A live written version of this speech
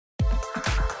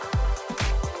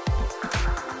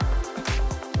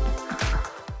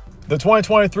The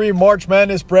 2023 March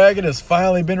Madness bracket has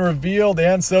finally been revealed,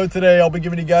 and so today I'll be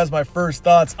giving you guys my first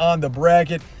thoughts on the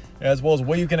bracket as well as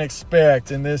what you can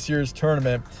expect in this year's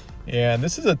tournament. And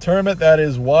this is a tournament that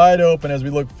is wide open as we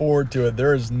look forward to it.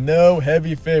 There is no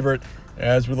heavy favorite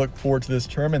as we look forward to this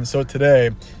tournament. So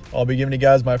today I'll be giving you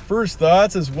guys my first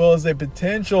thoughts as well as a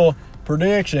potential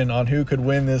prediction on who could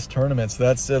win this tournament. So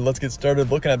that's it. Let's get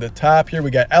started. Looking at the top here,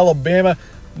 we got Alabama,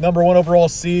 #1 overall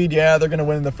seed. Yeah, they're going to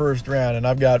win in the first round, and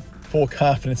I've got full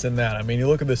confidence in that. I mean, you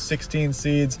look at the 16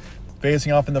 seeds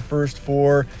facing off in the first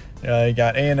four. You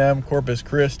got A&M, Corpus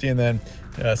Christi, and then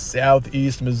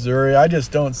Southeast Missouri. I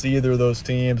just don't see either of those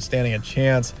teams standing a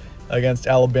chance against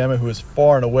Alabama, who is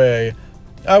far and away.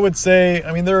 I would say,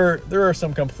 I mean, there are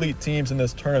some complete teams in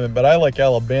this tournament, but I like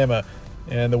Alabama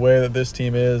and the way that this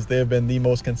team is. They have been the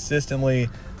most consistently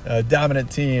dominant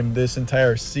team this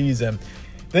entire season.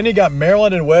 Then you got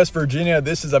Maryland and West Virginia.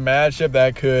 This is a matchup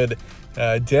that could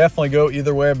definitely go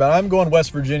either way, but I'm going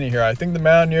West Virginia here. I think the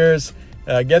Mountaineers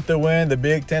get the win. The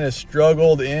Big Ten has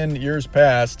struggled in years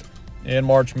past in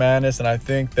March Madness, and I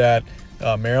think that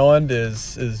Maryland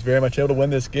is very much able to win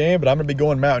this game, but I'm going to be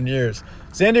going Mountaineers.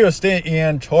 San Diego State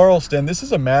and Charleston. This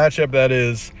is a matchup that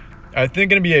is, I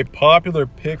think, going to be a popular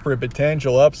pick for a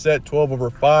potential upset,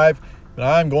 12/5, but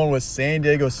I'm going with San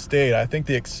Diego State. I think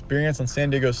the experience on San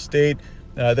Diego State,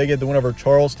 they get the win over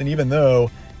Charleston, even though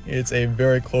it's a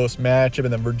very close matchup.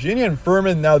 And then Virginia and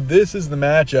Furman, now this is the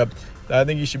matchup that I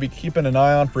think you should be keeping an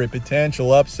eye on for a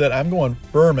potential upset. I'm going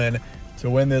Furman to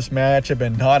win this matchup,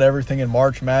 and not everything in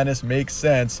March Madness makes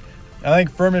sense. I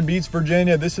think Furman beats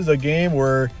Virginia. This is a game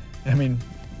where, I mean,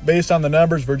 based on the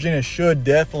numbers, Virginia should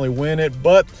definitely win it,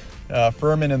 but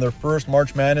Furman in their first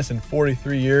March Madness in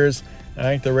 43 years, I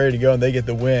think they're ready to go and they get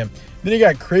the win. Then you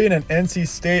got Creighton and NC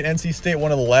State. NC State,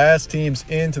 one of the last teams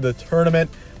into the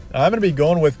tournament. I'm going to be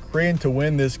going with Creighton to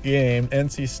win this game.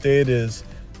 NC State is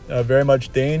very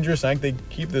much dangerous. I think they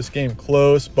keep this game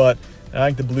close, but I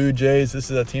think the Blue Jays, this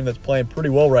is a team that's playing pretty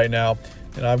well right now,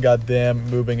 and I've got them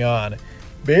moving on.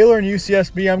 Baylor and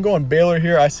UCSB, I'm going Baylor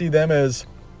here. I see them as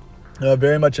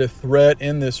very much a threat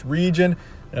in this region.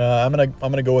 I'm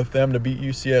gonna go with them to beat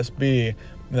UCSB.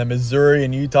 And then Missouri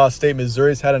and Utah State.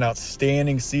 Missouri's had an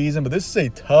outstanding season, but this is a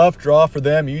tough draw for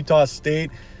them. Utah State,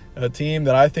 a team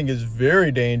that I think is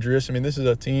very dangerous. I mean, this is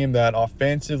a team that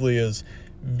offensively is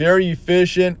very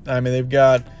efficient. I mean, they've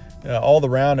got all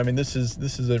around. I mean, this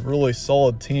is a really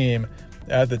solid team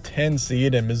at the 10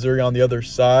 seed, and Missouri on the other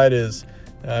side is,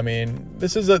 I mean,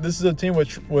 this is a team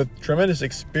with tremendous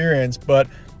experience, but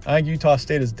I think Utah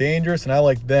State is dangerous, and I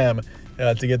like them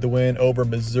to get the win over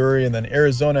Missouri. And then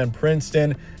Arizona and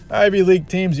Princeton. Ivy League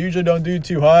teams usually don't do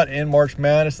too hot in March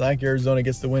Madness. I think Arizona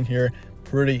gets the win here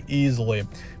pretty easily.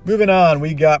 Moving on,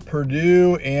 we got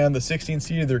Purdue and the 16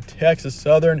 seed, either Texas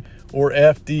Southern or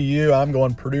FDU. I'm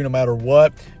going Purdue no matter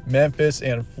what. Memphis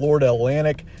and Florida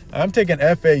Atlantic. I'm taking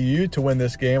FAU to win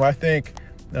this game. I think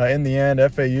in the end,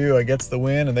 FAU gets the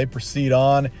win and they proceed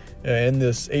on in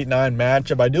this 8-9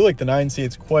 matchup. I do like the 9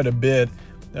 seeds quite a bit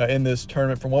in this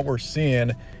tournament from what we're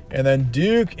seeing. And then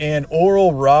Duke and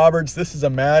Oral Roberts. This is a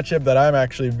matchup that I'm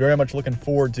actually very much looking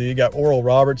forward to. You got Oral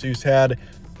Roberts, who's had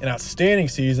an outstanding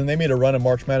season. They made a run in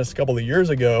March Madness a couple of years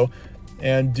ago.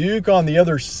 And Duke on the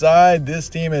other side, this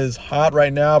team is hot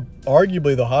right now,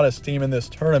 arguably the hottest team in this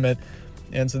tournament.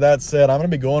 And so that said, I'm going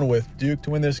to be going with Duke to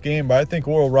win this game, but I think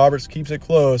Oral Roberts keeps it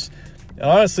close. And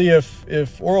honestly,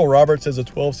 if Oral Roberts as a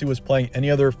 12 seed was playing any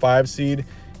other 5 seed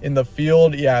in the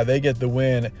field, yeah, they get the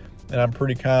win. And I'm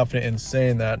pretty confident in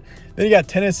saying that. Then you got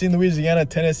Tennessee and Louisiana.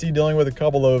 Tennessee dealing with a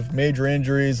couple of major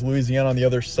injuries. Louisiana on the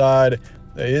other side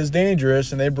is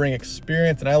dangerous, and they bring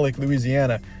experience, and I like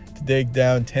Louisiana to take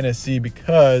down Tennessee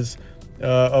because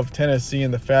of Tennessee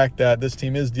and the fact that this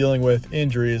team is dealing with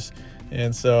injuries.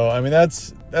 And so, I mean,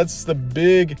 that's the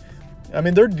big, I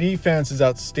mean, their defense is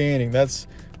outstanding. That's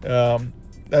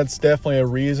definitely a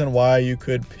reason why you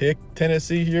could pick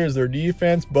Tennessee here, is their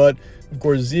defense. But of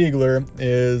course, Ziegler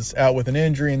is out with an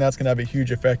injury, and that's going to have a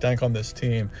huge effect, I think, on this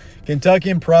team. Kentucky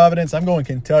and Providence. I'm going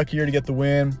Kentucky here to get the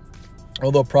win,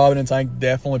 although Providence, I think,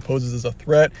 definitely poses as a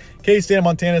threat. K-State and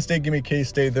Montana State. Give me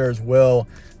K-State there as well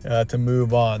to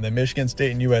move on. Then Michigan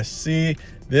State and USC.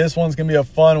 This one's going to be a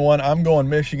fun one. I'm going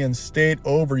Michigan State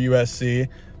over USC,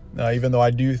 even though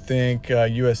I do think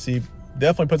USC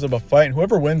definitely puts up a fight. And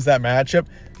whoever wins that matchup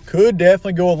could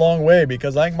definitely go a long way,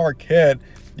 because I think Marquette,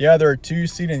 yeah, they're a 2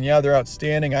 seed, and yeah, they're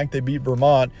outstanding. I think they beat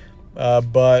Vermont.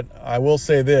 But I will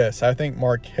say this. I think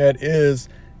Marquette is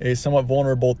a somewhat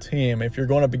vulnerable team. If you're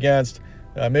going up against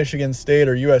Michigan State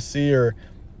or USC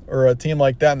or a team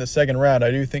like that in the second round,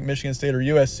 I do think Michigan State or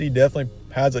USC definitely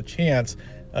has a chance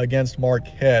against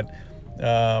Marquette.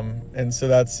 And so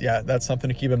that's something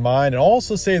to keep in mind. And I'll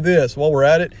also say this while we're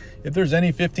at it, if there's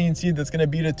any 15 seed that's going to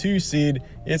beat a 2 seed,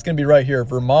 it's going to be right here.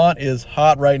 Vermont is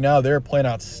hot right now. They're playing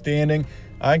outstanding.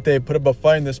 I think they put up a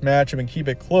fight in this matchup and keep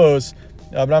it close.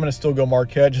 But I'm going to still go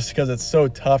Marquette just because it's so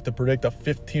tough to predict a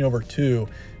 15/2.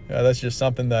 That's just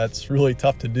something that's really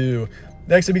tough to do.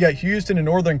 Next up, we got Houston and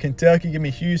Northern Kentucky. Give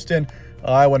me Houston,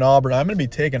 Iowa, and Auburn. I'm going to be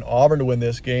taking Auburn to win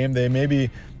this game. They they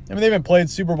haven't played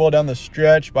super well down the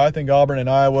stretch, but I think Auburn and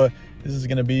Iowa, this is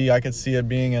going to be, I could see it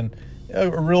being a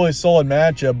really solid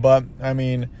matchup. But I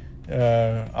mean,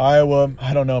 Iowa,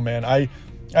 I don't know, man. I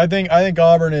think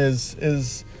Auburn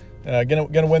is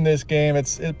gonna win this game.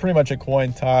 It's pretty much a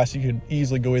coin toss. You can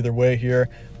easily go either way here.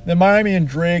 Then Miami and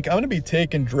Drake. I'm going to be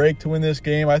taking Drake to win this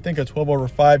game. I think a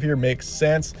 12/5 here makes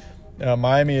sense.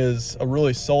 Miami is a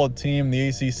really solid team in the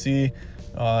ACC.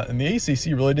 And the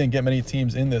ACC really didn't get many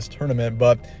teams in this tournament.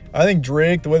 But I think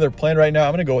Drake, the way they're playing right now,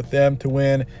 I'm going to go with them to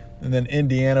win. And then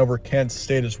Indiana over Kent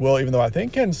State as well. Even though I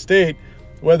think Kent State,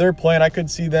 the way they're playing, I could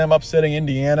see them upsetting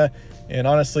Indiana. And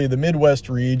honestly, the Midwest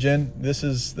region, this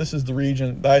is the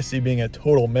region that I see being a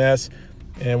total mess.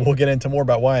 And we'll get into more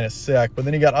about why in a sec. But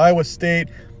then you got Iowa State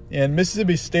and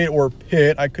Mississippi State or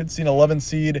Pitt. I could see an 11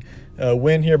 seed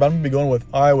win here, but I'm going to be going with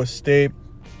Iowa State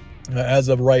as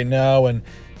of right now. And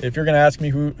if you're going to ask me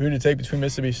who to take between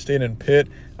Mississippi State and Pitt,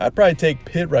 I'd probably take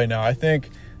Pitt right now. I think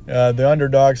the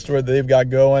underdog story that they've got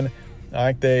going,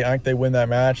 I think they win that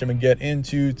match and get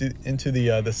into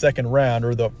the second round,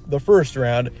 or the first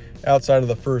round outside of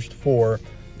the first four.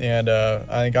 And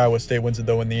I think Iowa State wins it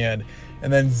though in the end.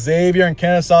 And then Xavier and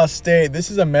Kennesaw State. This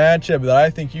is a matchup that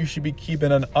I think you should be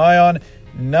keeping an eye on.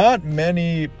 Not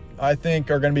many, I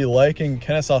think, are going to be liking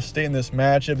Kennesaw State in this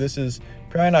matchup. This is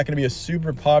probably not going to be a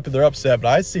super popular upset, but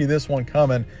I see this one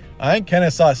coming. I think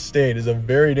Kennesaw State is a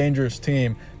very dangerous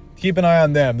team. Keep an eye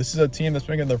on them. This is a team that's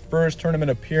making their first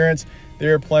tournament appearance.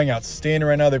 They're playing outstanding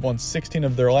right now. They've won 16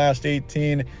 of their last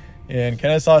 18. And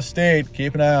Kennesaw State,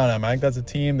 keep an eye on them. I think that's a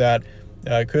team that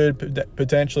could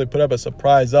potentially put up a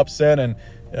surprise upset, and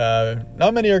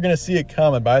not many are going to see it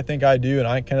coming, but I think I do, and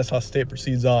I think Kennesaw State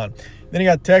proceeds on. Then you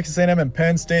got Texas A&M and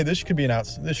Penn State. This should be an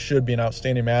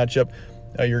outstanding matchup.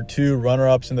 Your two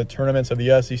runner-ups in the tournaments of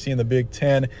the SEC and the Big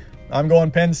Ten. I'm going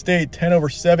Penn State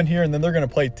 10/7 here, and then they're going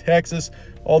to play Texas.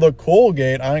 Although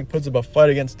Colgate, I think, puts up a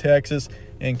fight against Texas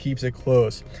and keeps it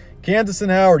close. Kansas and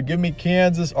Howard. Give me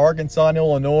Kansas, Arkansas, and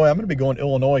Illinois. I'm going to be going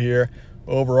Illinois here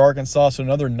over Arkansas, so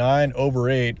another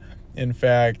 9/8. In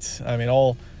fact, I mean,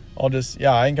 I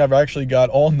think I've actually got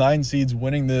all 9 seeds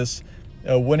winning in the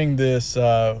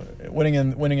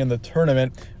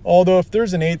tournament. Although if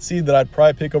there's an 8 seed that I'd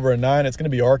probably pick over a 9, it's going to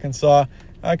be Arkansas.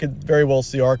 I could very well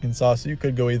see Arkansas, so you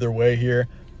could go either way here.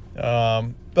 But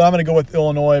I'm going to go with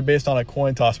Illinois based on a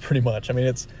coin toss pretty much. I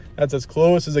mean, that's as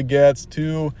close as it gets.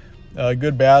 Two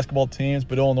good basketball teams,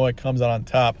 but Illinois comes out on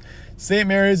top. St.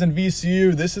 Mary's and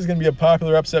VCU. This is going to be a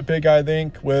popular upset pick, I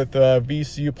think, with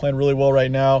VCU playing really well right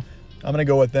now. I'm going to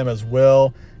go with them as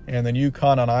well. And then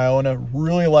UConn on Iona.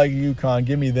 Really like UConn.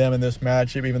 Give me them in this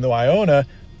matchup, even though Iona,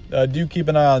 do keep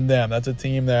an eye on them. That's a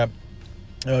team that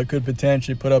could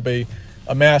potentially put up a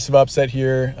massive upset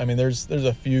here. I mean, there's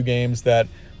a few games that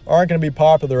aren't going to be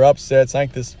popular upsets. I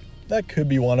think that could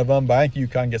be one of them, but I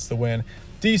think UConn gets the win.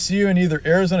 TCU and either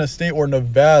Arizona State or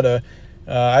Nevada.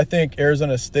 I think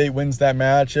Arizona State wins that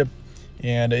matchup,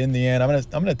 and in the end, I'm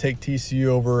gonna take TCU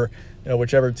over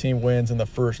whichever team wins in the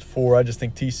first 4. I just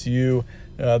think TCU,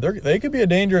 they could be a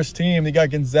dangerous team. They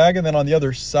got Gonzaga, and then on the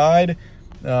other side,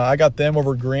 I got them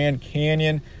over Grand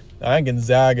Canyon. I think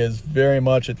Gonzaga is very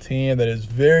much a team that is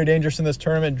very dangerous in this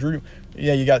tournament. Drew,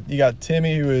 you got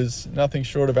Timmy, who is nothing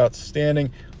short of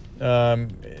outstanding.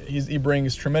 He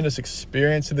brings tremendous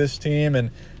experience to this team,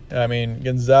 and I mean,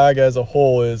 Gonzaga as a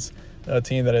whole is a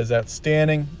team that is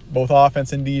outstanding, both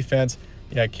offense and defense.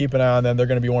 Yeah, keep an eye on them. They're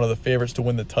going to be one of the favorites to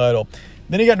win the title.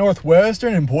 Then you got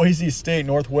Northwestern and Boise State.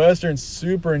 Northwestern,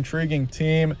 super intriguing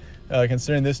team,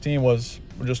 considering this team was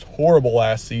just horrible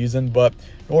last season. But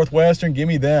Northwestern, give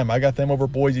me them. I got them over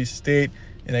Boise State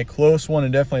in a close one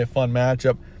and definitely a fun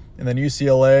matchup. And then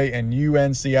UCLA and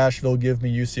UNC Asheville, give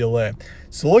me UCLA.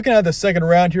 So looking at the second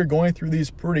round here, going through these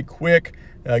pretty quick.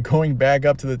 Going back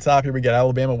up to the top here, we got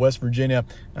Alabama, West Virginia.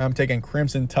 I'm taking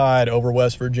Crimson Tide over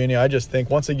West Virginia. I just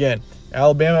think, once again,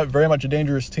 Alabama, very much a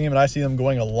dangerous team, and I see them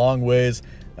going a long ways.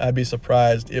 I'd be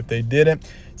surprised if they didn't.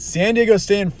 San Diego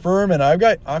State and Furman. I've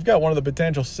got one of the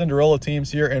potential Cinderella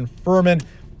teams here, and Furman,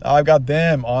 I've got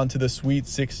them on to the Sweet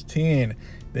 16.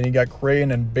 Then you got Creighton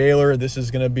and Baylor. This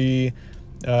is going to be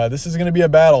a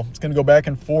battle. It's going to go back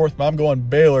and forth, but I'm going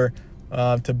Baylor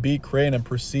to beat Creighton and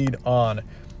proceed on.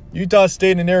 Utah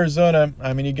State and Arizona,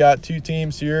 I mean, you got two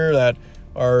teams here that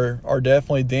are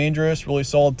definitely dangerous, really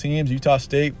solid teams. Utah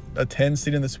State, a 10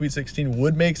 seed in the Sweet 16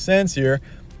 would make sense here,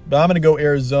 but I'm going to go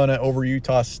Arizona over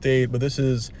Utah State. But this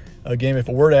is a game, if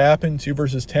it were to happen, 2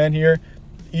 versus 10 here,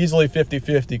 easily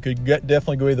 50-50. Could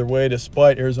definitely go either way,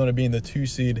 despite Arizona being the 2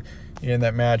 seed in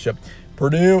that matchup.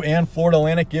 Purdue and Florida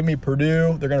Atlantic, give me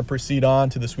Purdue. They're going to proceed on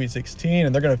to the Sweet 16,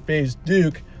 and they're going to face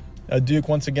Duke. Duke,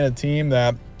 once again, a team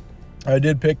that I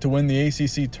did pick to win the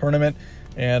ACC tournament,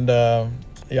 and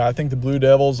yeah, I think the Blue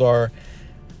Devils are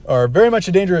very much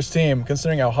a dangerous team,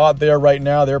 considering how hot they are right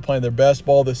now. They're playing their best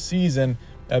ball this season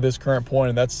at this current point,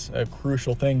 and that's a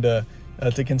crucial thing to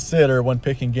consider when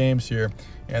picking games here.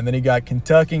 And then you got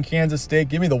Kentucky and Kansas State.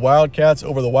 Give me the Wildcats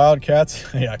over the Wildcats.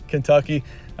 Yeah, Kentucky,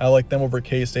 I like them over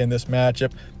K-State in this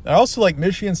matchup. I also like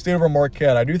Michigan State over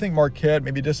Marquette. I do think Marquette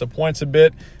maybe disappoints a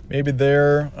bit. Maybe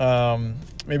they're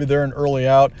an early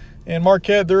out. And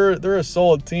Marquette, they're a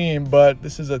solid team, but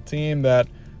this is a team that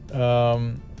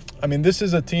I mean, this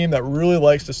is a team that really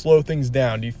likes to slow things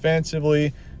down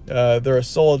defensively. They're a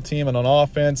solid team, and on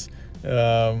offense,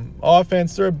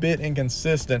 they're a bit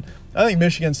inconsistent. I think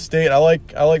Michigan State, I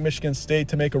like Michigan State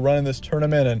to make a run in this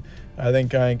tournament, and I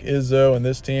think Izzo and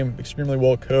this team extremely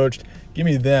well coached. Give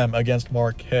me them against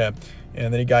Marquette.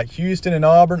 And then you got Houston and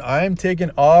Auburn. I'm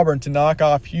taking Auburn to knock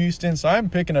off Houston, so I'm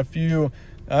picking a few.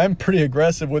 I'm pretty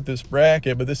aggressive with this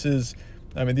bracket, but this is,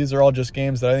 I mean, these are all just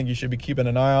games that I think you should be keeping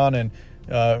an eye on. And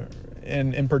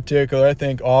in particular, I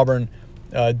think Auburn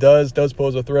does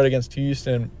pose a threat against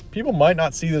Houston. People might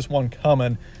not see this one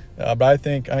coming, but I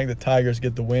think the Tigers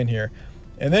get the win here.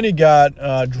 And then you got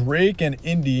Drake and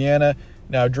Indiana.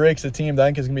 Now, Drake's a team that I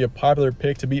think is going to be a popular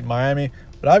pick to beat Miami,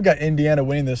 but I've got Indiana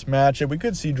winning this matchup. We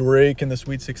could see Drake in the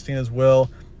Sweet 16 as well,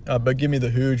 but give me the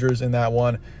Hoosiers in that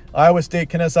one. Iowa State,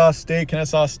 Kennesaw State.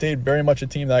 Kennesaw State, very much a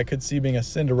team that I could see being a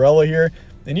Cinderella here.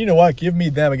 And you know what? Give me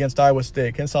them against Iowa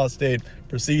State. Kennesaw State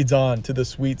proceeds on to the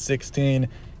Sweet 16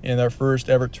 in their first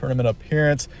ever tournament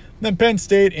appearance. And then Penn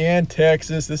State and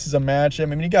Texas. This is a matchup. I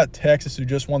mean, you got Texas, who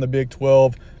just won the Big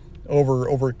 12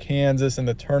 over Kansas in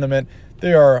the tournament.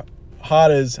 They are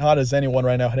hot as anyone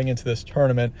right now heading into this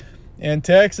tournament. And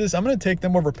Texas, I'm going to take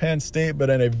them over Penn State,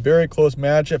 but in a very close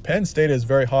matchup. Penn State is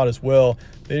very hot as well.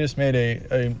 They just made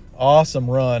an awesome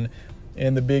run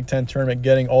in the Big Ten tournament,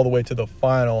 getting all the way to the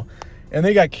final. And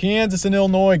they got Kansas and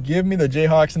Illinois. Give me the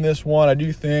Jayhawks in this one. I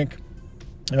do think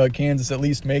Kansas at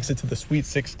least makes it to the Sweet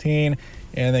 16.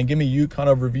 And then give me UConn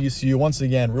over VCU. Once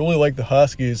again, really like the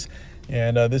Huskies.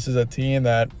 And this is a team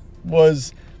that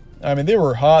was, I mean, they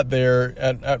were hot there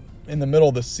in the middle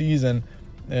of the season.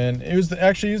 And it was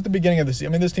the beginning of the season.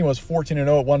 I mean, this team was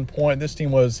 14-0 at one point. This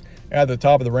team was at the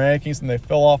top of the rankings, and they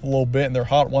fell off a little bit, and they're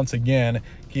hot once again.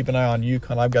 Keep an eye on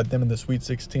UConn. I've got them in the Sweet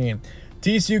 16.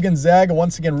 TCU, Gonzaga.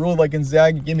 Once again, really like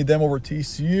Gonzaga. Give me them over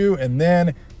TCU. And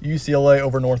then UCLA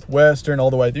over Northwestern.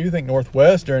 Although I do think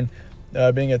Northwestern,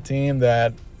 being a team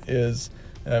that has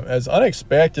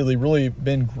unexpectedly really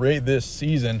been great this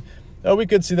season, we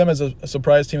could see them as a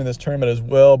surprise team in this tournament as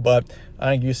well, but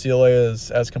I think UCLA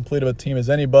is as complete of a team as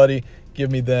anybody.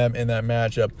 Give me them in that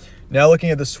matchup. Now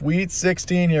looking at the Sweet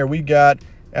 16 here, we got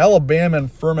Alabama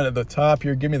and Furman at the top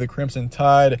here. Give me the Crimson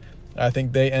Tide. I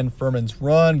think they end Furman's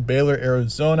run. Baylor,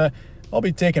 Arizona. I'll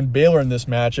be taking Baylor in this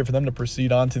matchup for them to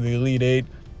proceed on to the Elite Eight.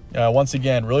 Once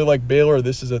again, really like Baylor.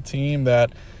 This is a team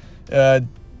that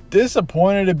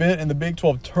disappointed a bit in the Big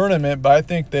 12 tournament, but I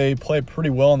think they play pretty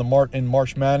well in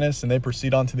March Madness, and they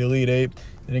proceed on to the Elite Eight.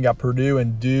 Then you got Purdue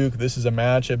and Duke. This is a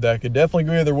matchup that could definitely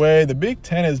go either way. The Big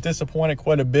Ten has disappointed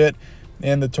quite a bit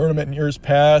in the tournament in years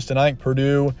past, and I think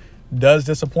Purdue does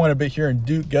disappoint a bit here, and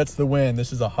Duke gets the win.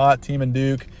 This is a hot team in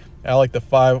Duke. I like the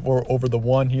 5 over the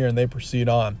 1 here, and they proceed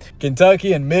on.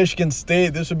 Kentucky and Michigan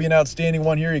State. This would be an outstanding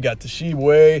one here. You got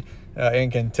Tshiebwe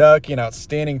in Kentucky, an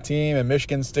outstanding team, and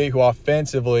Michigan State, who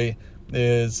offensively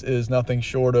is nothing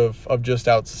short of just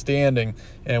outstanding.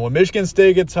 And when Michigan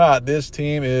State gets hot, this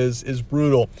team is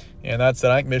brutal. And that's it.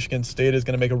 I think Michigan State is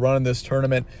going to make a run in this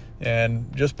tournament.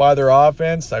 And just by their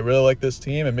offense, I really like this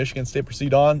team. And Michigan State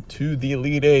proceed on to the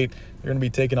Elite Eight. They're going to be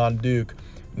taking on Duke.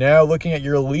 Now looking at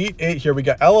your Elite Eight here, we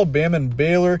got Alabama and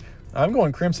Baylor. I'm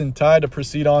going Crimson Tide to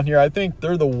proceed on here. I think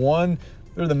they're the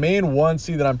main 1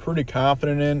 seed that I'm pretty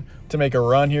confident in to make a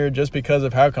run here, just because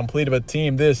of how complete of a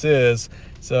team this is.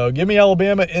 So give me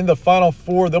Alabama in the Final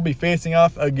Four. They'll be facing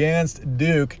off against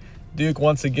Duke. Duke,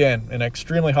 once again, an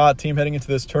extremely hot team heading into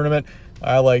this tournament.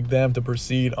 I like them to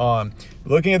proceed on.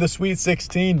 Looking at the Sweet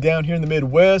 16 down here in the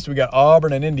Midwest, we got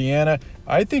Auburn and Indiana.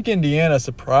 I think Indiana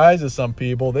surprises some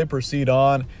people. They proceed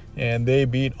on and they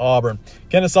beat Auburn.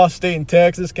 Kennesaw State and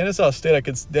Texas. Kennesaw State I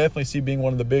could definitely see being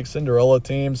one of the big Cinderella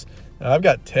teams. I've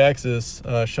got Texas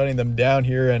shutting them down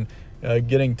here and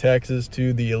getting Texas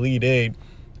to the Elite Eight.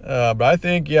 But I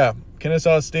think, yeah,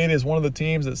 Kennesaw State is one of the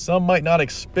teams that some might not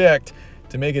expect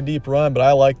to make a deep run, but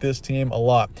I like this team a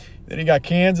lot. Then you got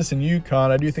Kansas and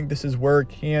UConn. I do think this is where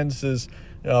Kansas's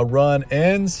run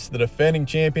ends. The defending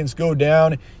champions go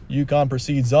down. UConn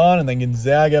proceeds on, and then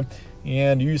Gonzaga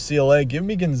and UCLA. Give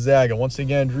me Gonzaga. Once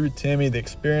again, Drew Timme, the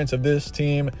experience of this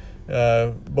team,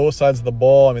 both sides of the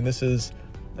ball. I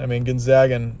mean,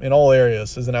 Gonzaga in all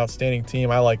areas is an outstanding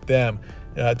team. I like them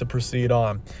to proceed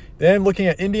on. Then looking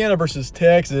at Indiana versus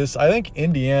Texas, I think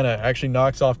Indiana actually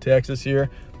knocks off Texas here.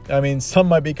 I mean, some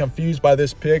might be confused by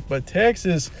this pick, but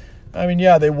Texas, I mean,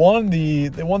 yeah, they won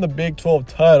the Big 12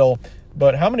 title,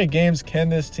 but how many games can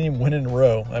this team win in a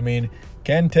row? I mean,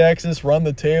 can Texas run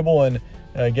the table and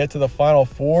get to the Final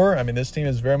Four? I mean, this team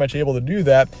is very much able to do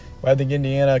that, but I think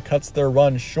Indiana cuts their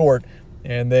run short,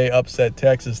 and they upset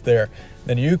Texas there.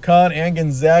 Then UConn and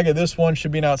Gonzaga. This one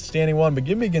should be an outstanding one, but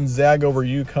give me Gonzaga over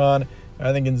UConn.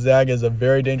 I think Gonzaga is a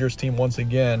very dangerous team once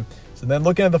again. So then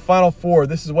looking at the Final Four,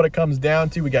 this is what it comes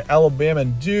down to. We got Alabama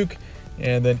and Duke,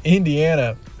 and then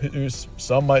Indiana, who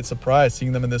some might surprise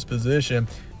seeing them in this position,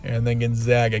 and then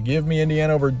Gonzaga. Give me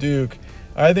Indiana over Duke.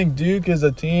 I think Duke is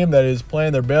a team that is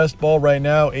playing their best ball right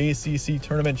now. ACC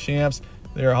tournament champs.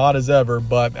 They're hot as ever,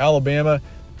 but Alabama,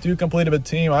 too complete of a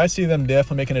team. I see them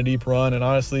definitely making a deep run, and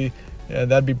honestly,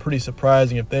 that'd be pretty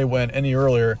surprising if they went any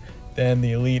earlier than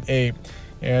the Elite Eight.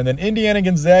 And then Indiana,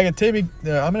 Gonzaga. I'm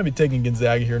going to be taking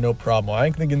Gonzaga here, no problem. I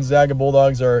think the Gonzaga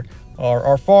Bulldogs are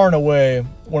far and away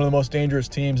one of the most dangerous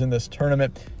teams in this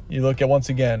tournament. You look at, once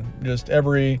again, just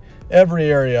every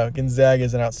area, Gonzaga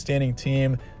is an outstanding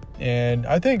team. And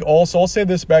I think also, I'll say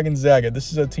this about Gonzaga.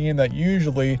 This is a team that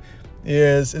usually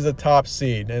is a top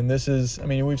seed. And this is, I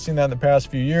mean, we've seen that in the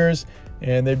past few years,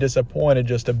 and they've disappointed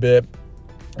just a bit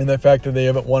in the fact that they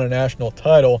haven't won a national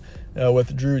title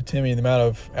with Drew Timme and the amount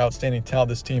of outstanding talent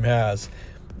this team has.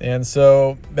 And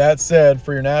so that said,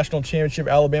 for your national championship,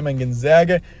 Alabama and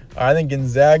Gonzaga, I think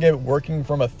Gonzaga, working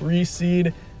from a 3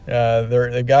 seed,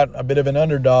 they've got a bit of an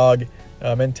underdog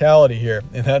mentality here.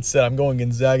 And that said, I'm going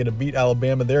Gonzaga to beat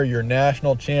Alabama. They're your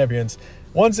national champions.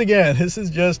 Once again, this is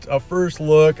just a first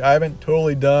look. I haven't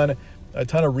totally done a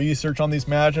ton of research on these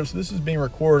matchups. This is being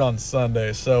recorded on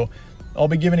Sunday, so I'll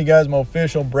be giving you guys my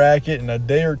official bracket in a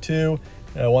day or two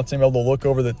once I'm able to look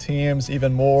over the teams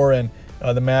even more and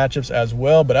the matchups as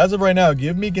well. But as of right now,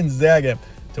 give me Gonzaga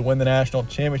to win the national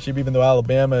championship, even though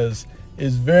Alabama is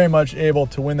very much able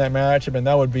to win that matchup, and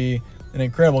that would be an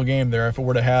incredible game there if it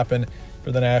were to happen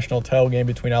for the national title game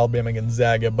between Alabama and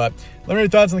Gonzaga. But let me know your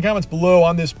thoughts in the comments below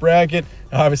on this bracket.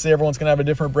 Obviously, everyone's going to have a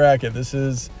different bracket. This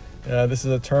is a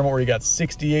tournament where you got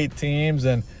 68 teams,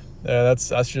 and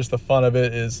that's just the fun of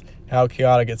it, is how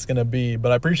chaotic it's going to be.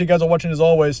 But I appreciate you guys all watching as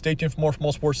always. Stay tuned for more from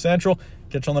All Sports Central.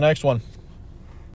 Catch you on the next one.